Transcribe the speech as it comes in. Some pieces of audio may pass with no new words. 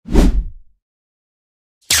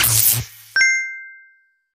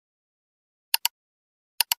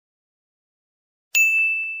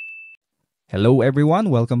Hello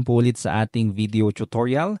everyone! Welcome po ulit sa ating video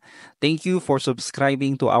tutorial. Thank you for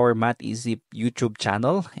subscribing to our Math Easy YouTube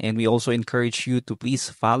channel, and we also encourage you to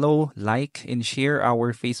please follow, like, and share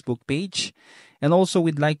our Facebook page. And also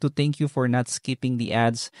we'd like to thank you for not skipping the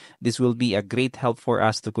ads. This will be a great help for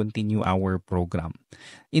us to continue our program.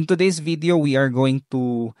 In today's video, we are going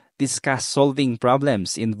to discuss solving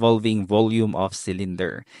problems involving volume of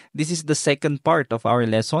cylinder. This is the second part of our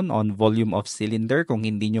lesson on volume of cylinder. Kung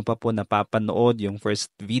hindi nyo pa po napapanood yung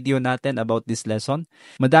first video natin about this lesson,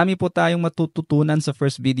 madami po tayong matututunan sa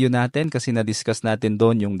first video natin kasi na-discuss natin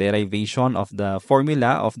doon yung derivation of the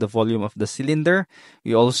formula of the volume of the cylinder.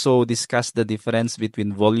 We also discussed the difference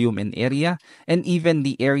between volume and area, and even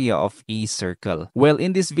the area of a circle. Well,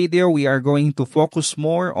 in this video, we are going to focus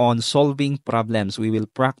more on solving problems. We will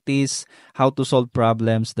practice how to solve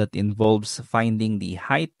problems that involves finding the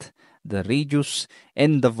height, the radius,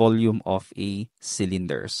 and the volume of a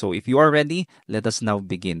cylinder. So if you are ready, let us now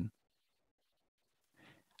begin.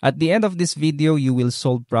 At the end of this video, you will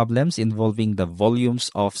solve problems involving the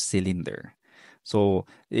volumes of cylinder. So,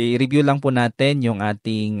 i-review lang po natin yung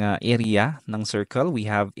ating area ng circle. We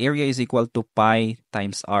have area is equal to pi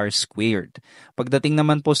times r squared. Pagdating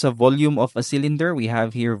naman po sa volume of a cylinder, we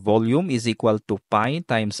have here volume is equal to pi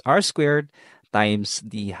times r squared times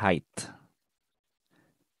the height.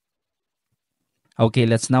 Okay,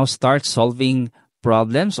 let's now start solving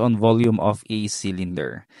problems on volume of a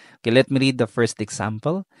cylinder. Okay, let me read the first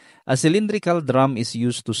example. A cylindrical drum is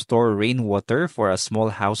used to store rainwater for a small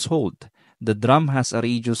household. The drum has a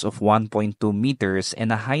radius of 1.2 meters and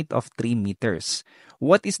a height of 3 meters.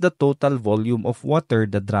 What is the total volume of water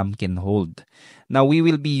the drum can hold? Now, we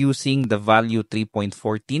will be using the value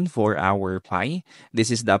 3.14 for our pi. This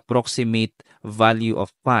is the approximate value of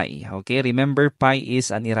pi. Okay, remember pi is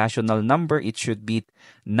an irrational number. It should be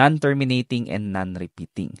non-terminating and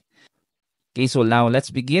non-repeating. Okay, so now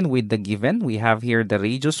let's begin with the given. We have here the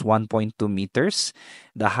radius 1.2 meters.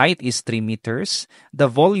 The height is 3 meters.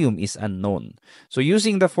 The volume is unknown. So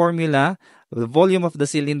using the formula, the volume of the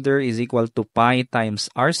cylinder is equal to pi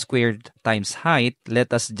times r squared times height.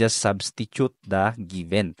 Let us just substitute the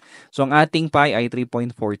given. So ang ating pi ay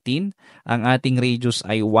 3.14. Ang ating radius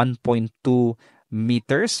ay 1.2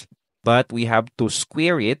 meters. But we have to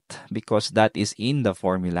square it because that is in the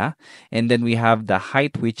formula. And then we have the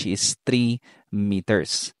height which is 3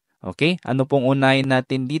 meters. Okay? Ano pong unahin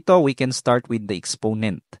natin dito? We can start with the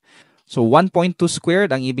exponent. So 1.2 squared,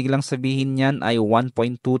 ang ibig lang sabihin niyan ay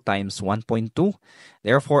 1.2 times 1.2.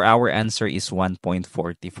 Therefore, our answer is 1.44.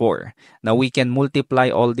 Now we can multiply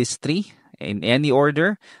all these three in any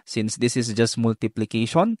order since this is just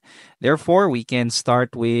multiplication. Therefore, we can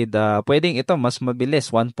start with, pwedeng ito mas mabilis,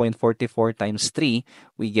 1.44 times 3,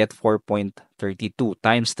 we get 4.32.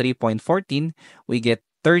 Times 3.14, we get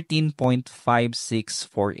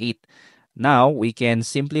 13.5648. Now, we can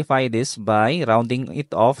simplify this by rounding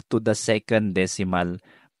it off to the second decimal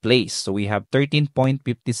place. So, we have 13.56.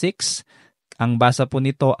 Ang basa po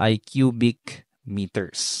nito ay cubic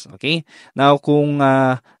meters. Okay? Now, kung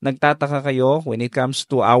nagtataka kayo when it comes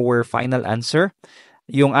to our final answer,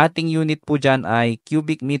 yung ating unit po dyan ay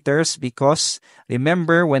cubic meters because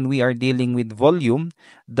remember when we are dealing with volume,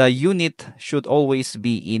 the unit should always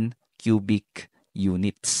be in cubic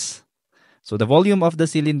units. So the volume of the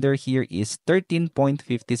cylinder here is 13.56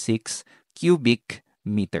 cubic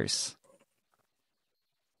meters.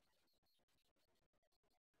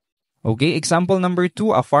 Okay, example number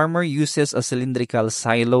 2, a farmer uses a cylindrical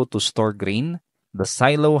silo to store grain. The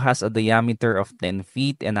silo has a diameter of 10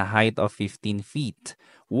 feet and a height of 15 feet.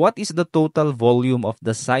 What is the total volume of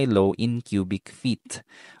the silo in cubic feet?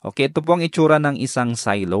 Okay, ito po ang itsura ng isang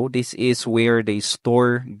silo. This is where they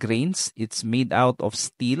store grains. It's made out of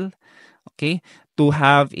steel. Okay, to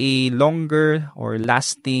have a longer or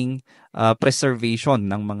lasting preservation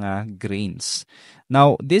ng mga grains.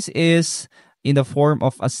 Now, this is in the form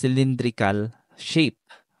of a cylindrical shape.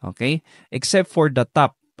 Okay? Except for the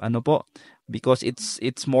top. Ano po? Because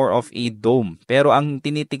it's more of a dome. Pero ang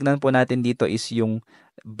tinitignan po natin dito is yung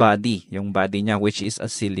body niya, which is a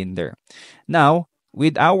cylinder. Now,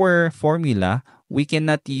 with our formula, we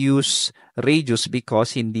cannot use radius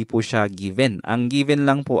because hindi po siya given. Ang given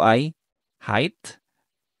lang po ay height,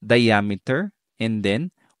 diameter, and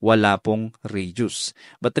then wala pong radius.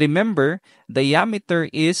 But remember, diameter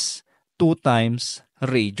is 2 times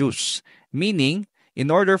radius. Meaning,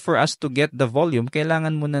 in order for us to get the volume,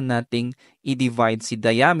 kailangan muna nating i-divide si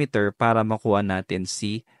diameter para makuha natin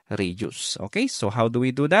si radius. Okay, so how do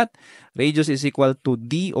we do that? Radius is equal to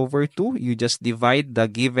d over 2. You just divide the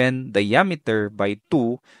given diameter by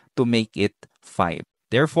 2 to make it 5.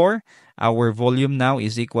 Therefore, our volume now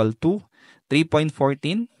is equal to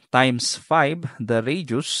 3.14 times 5, the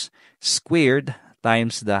radius, squared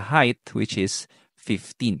times the height, which is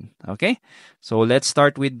 15. Okay? So let's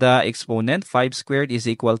start with the exponent. 5 squared is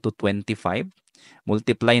equal to 25.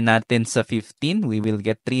 Multiply natin sa 15, we will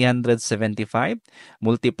get 375.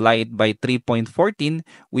 Multiply it by 3.14,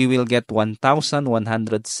 we will get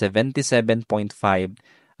 1,177.5.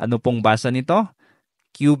 Ano pong basa nito?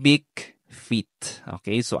 Cubic feet.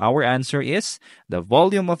 Okay, so our answer is the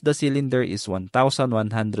volume of the cylinder is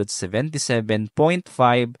 1,177.5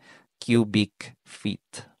 cubic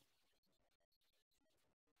feet.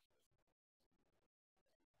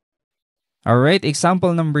 Alright,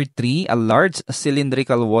 example number 3, a large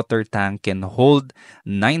cylindrical water tank can hold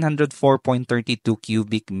 904.32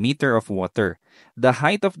 cubic meter of water. The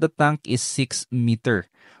height of the tank is 6 meter.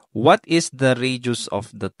 What is the radius of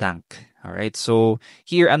the tank? Alright, so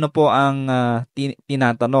here ano po ang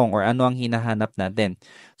tinatanong or ano ang hinahanap natin?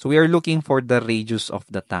 So we are looking for the radius of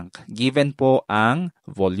the tank. Given po ang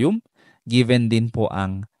volume, given din po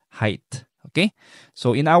ang height. Okay?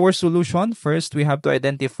 So in our solution, first we have to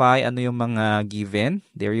identify ano yung mga given.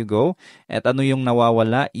 There you go. At ano yung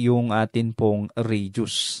nawawala, yung atin pong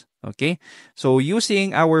radius. Okay? So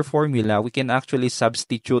using our formula, we can actually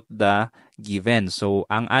substitute the given. So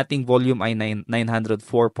ang ating volume ay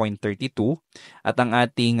 904.32 at ang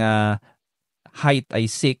ating height ay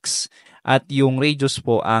 6 at yung radius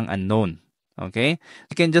po ang unknown. Okay?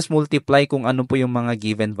 We can just multiply kung ano po yung mga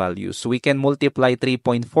given values. So we can multiply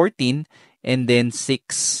 3.14 and then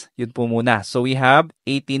 6. Yun po muna. So we have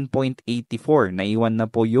 18.84. Naiwan na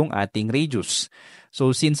po yung ating radius. So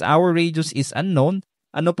since our radius is unknown,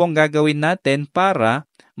 ano pong gagawin natin para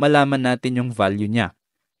malaman natin yung value niya?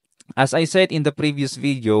 As I said in the previous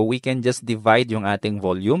video, we can just divide yung ating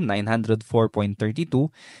volume, 904.32.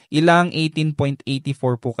 Ilang 18.84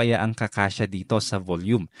 po kaya ang kakasya dito sa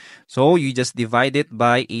volume? So you just divide it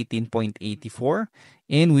by 18.84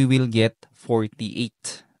 and we will get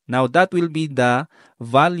 48. Now, that will be the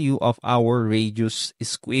value of our radius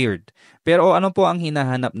squared. Pero ano po ang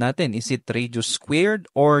hinahanap natin? Is it radius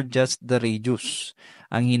squared or just the radius?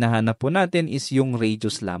 Ang hinahanap po natin is yung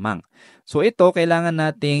radius lamang. So ito, kailangan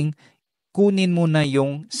nating kunin muna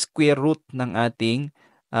yung square root ng ating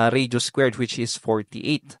radius squared, which is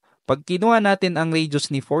 48. Pag kinuha natin ang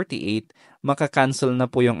radius ni 48, makakancel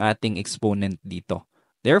na po yung ating exponent dito.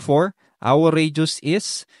 Therefore, our radius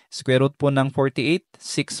is square root po ng 48,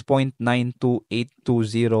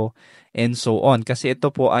 6.92820, and so on. Kasi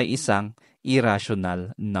ito po ay isang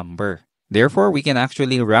irrational number. Therefore, we can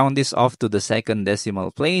actually round this off to the second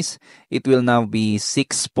decimal place. It will now be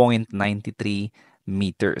 6.93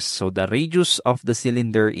 meters. So the radius of the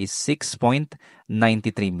cylinder is 6.93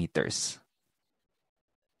 meters.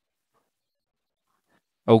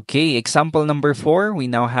 Okay, example number 4, we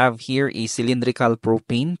now have here a cylindrical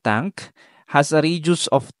propane tank, has a radius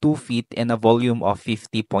of 2 feet and a volume of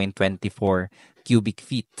 50.24 cubic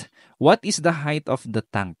feet. What is the height of the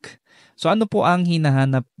tank? So ano po ang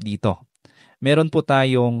hinahanap dito? Meron po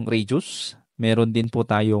tayong radius, meron din po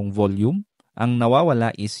tayong volume. Ang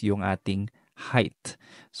nawawala is yung ating height.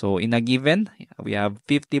 So in a given, we have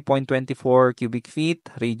 50.24 cubic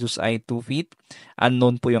feet, radius ay 2 feet,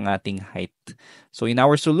 unknown po yung ating height. So in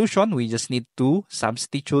our solution, we just need to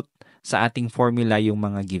substitute sa ating formula yung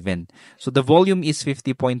mga given. So the volume is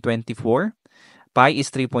 50.24, pi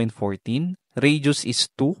is 3.14, radius is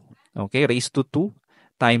 2, okay, raised to 2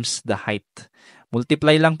 times the height.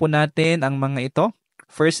 Multiply lang po natin ang mga ito.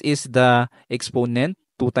 First is the exponent.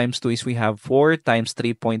 2 times 2 is we have 4 times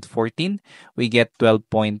 3.14. We get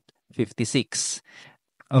 12.56.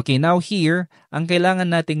 Okay, now here, ang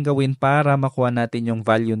kailangan natin gawin para makuha natin yung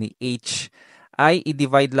value ni H ay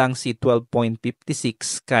i-divide lang si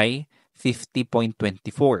 12.56 kay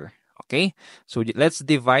 50.24. Okay? So let's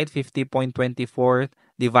divide 50.24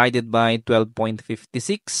 divided by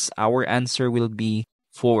 12.56. Our answer will be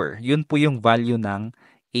 4. Yun po yung value ng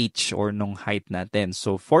H or nung height natin.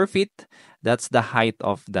 So 4 feet, that's the height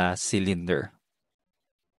of the cylinder.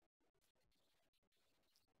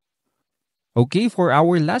 Okay, for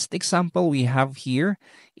our last example, we have here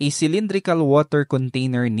a cylindrical water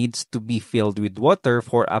container needs to be filled with water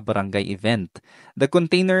for a barangay event. The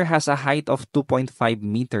container has a height of 2.5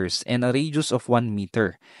 meters and a radius of 1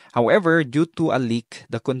 meter. However, due to a leak,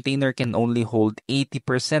 the container can only hold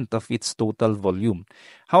 80% of its total volume.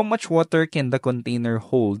 How much water can the container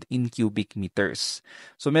hold in cubic meters?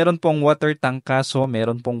 So meron pong water tank kaso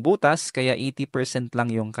meron pong butas kaya 80% lang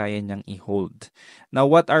yung kaya niyang i-hold. Now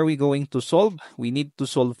what are we going to solve? solve, we need to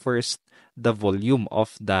solve first the volume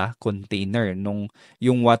of the container,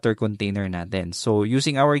 yung water container natin. So,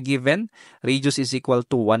 using our given, radius is equal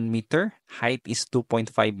to 1 meter, height is 2.5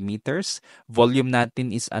 meters, volume natin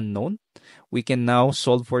is unknown. We can now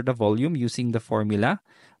solve for the volume using the formula.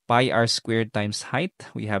 Pi r squared times height,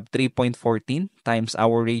 we have 3.14 times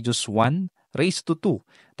our radius 1 raised to 2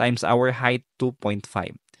 times our height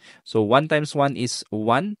 2.5. So 1 times 1 is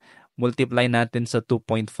 1. Multiply natin sa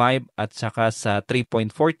 2.5 at saka sa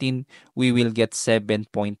 3.14, we will get 7.85.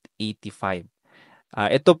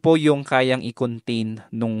 Ito po yung kayang i-contain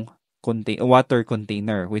nung water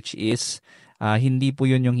container, which is hindi po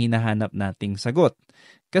yun yung hinahanap nating sagot.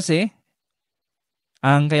 Kasi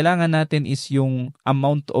ang kailangan natin is yung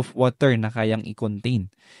amount of water na kayang i-contain.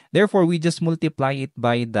 Therefore, we just multiply it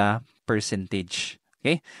by the percentage.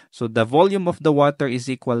 Okay? So the volume of the water is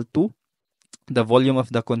equal to the volume of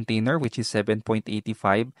the container, which is 7.85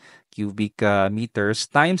 cubic meters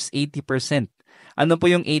times 80%. Ano po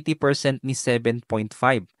yung 80% ni 7.5?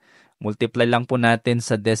 Multiply lang po natin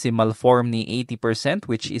sa decimal form ni 80%,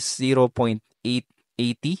 which is 0.880.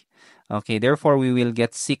 Okay, therefore we will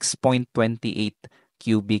get 6.28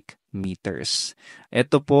 cubic meters.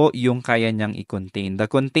 Ito po yung kaya niyang i-contain. The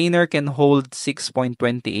container can hold 6.28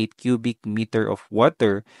 cubic meter of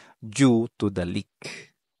water due to the leak.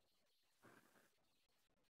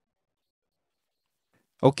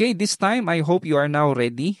 Okay, this time, I hope you are now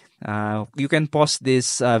ready. You can pause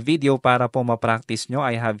this video para po ma-practice nyo.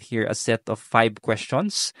 I have here a set of 5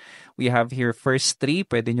 questions. We have here first 3.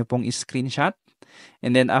 Pwede nyo pong i-screenshot.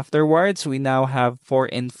 And then afterwards, we now have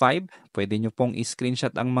 4 and 5. Pwede nyo pong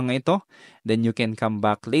i-screenshot ang mga ito. Then you can come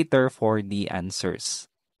back later for the answers.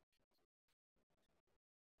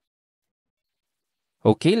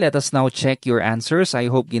 Okay, let us now check your answers. I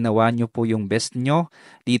hope ginawa nyo po yung best nyo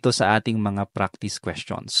dito sa ating mga practice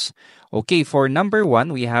questions. Okay, for number 1,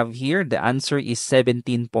 we have here the answer is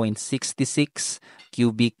 17.66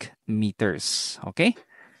 cubic meters. Okay?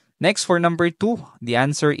 Next, for number 2, the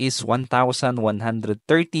answer is 1,130.4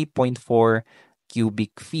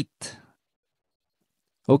 cubic feet.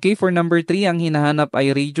 Okay, for number 3, ang hinahanap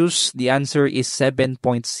ay radius. The answer is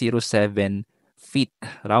 7.07 feet.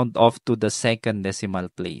 Round off to the second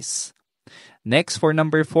decimal place. Next, for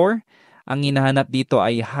number 4, ang hinahanap dito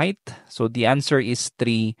ay height. So, the answer is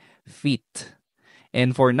 3 feet.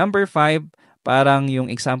 And for number 5, parang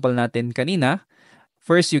yung example natin kanina,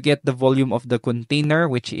 first, you get the volume of the container,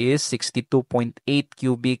 which is 62.8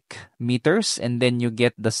 cubic meters, and then you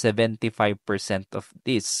get the 75% of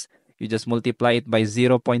this. You just multiply it by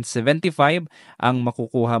 0.75, ang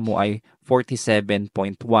makukuha mo ay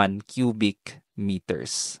 47.1 cubic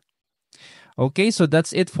meters. Okay, so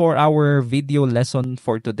that's it for our video lesson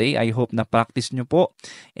for today. I hope na practice nyo po.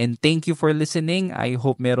 And thank you for listening. I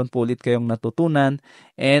hope meron po ulit kayong natutunan.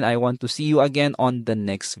 And I want to see you again on the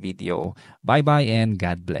next video. Bye-bye and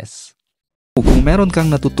God bless. Kung meron kang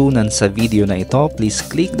natutunan sa video na ito, please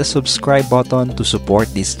click the subscribe button to support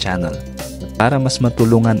this channel para mas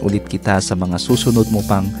matulungan ulit kita sa mga susunod mo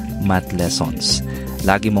pang math lessons.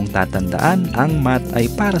 Lagi mong tatandaan, ang math ay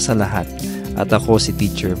para sa lahat. At ako si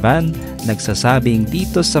Teacher Van, nagsasabing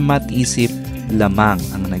dito sa Math Isip, lamang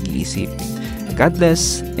ang nag-iisip. God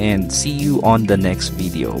bless and see you on the next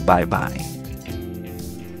video. Bye-bye.